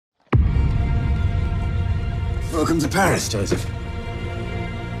Welcome to Paris, Joseph.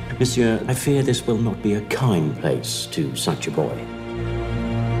 Monsieur, I fear this will not be a kind place to such a boy.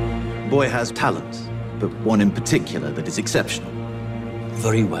 The boy has talent, but one in particular that is exceptional.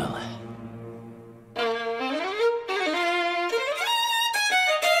 Very well.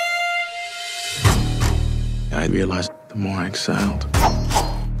 I realized the more I excelled,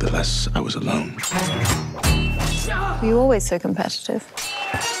 the less I was alone. Were you always so competitive?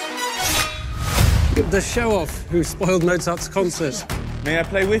 The show-off who spoiled Mozart's concert. May I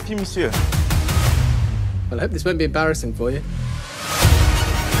play with you, monsieur? Well, I hope this won't be embarrassing for you.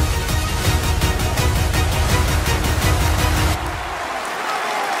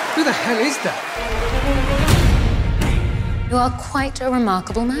 Who the hell is that? You are quite a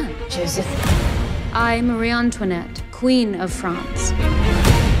remarkable man, Joseph. I, Marie Antoinette, Queen of France,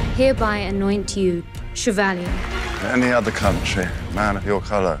 hereby anoint you Chevalier. In any other country, a man of your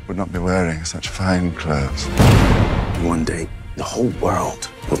color would not be wearing such fine clothes. One day, the whole world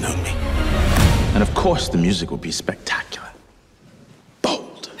will know me. And of course, the music will be spectacular.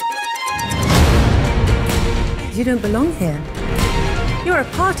 Bold. You don't belong here. You're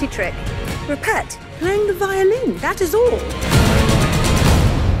a party trick. You're a pet, playing the violin, that is all.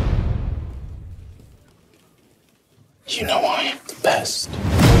 You know I am the best.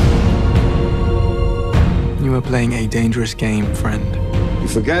 You are playing a dangerous game, friend. You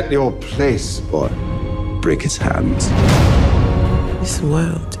forget your place, boy. Break his hands. This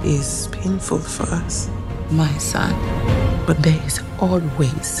world is painful for us, my son. But there is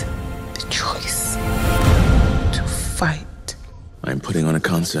always the choice to fight. I'm putting on a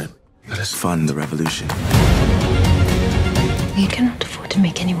concert. Let us fund the revolution. We cannot afford to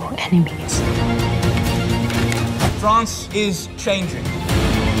make any more enemies. France is changing.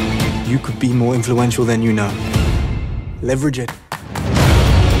 You could be more influential than you know. Leverage it.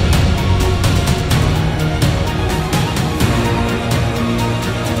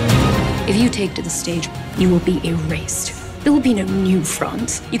 If you take to the stage, you will be erased. There will be no new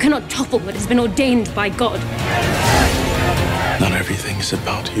France. You cannot topple what has been ordained by God. Not everything is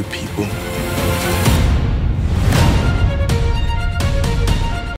about you people.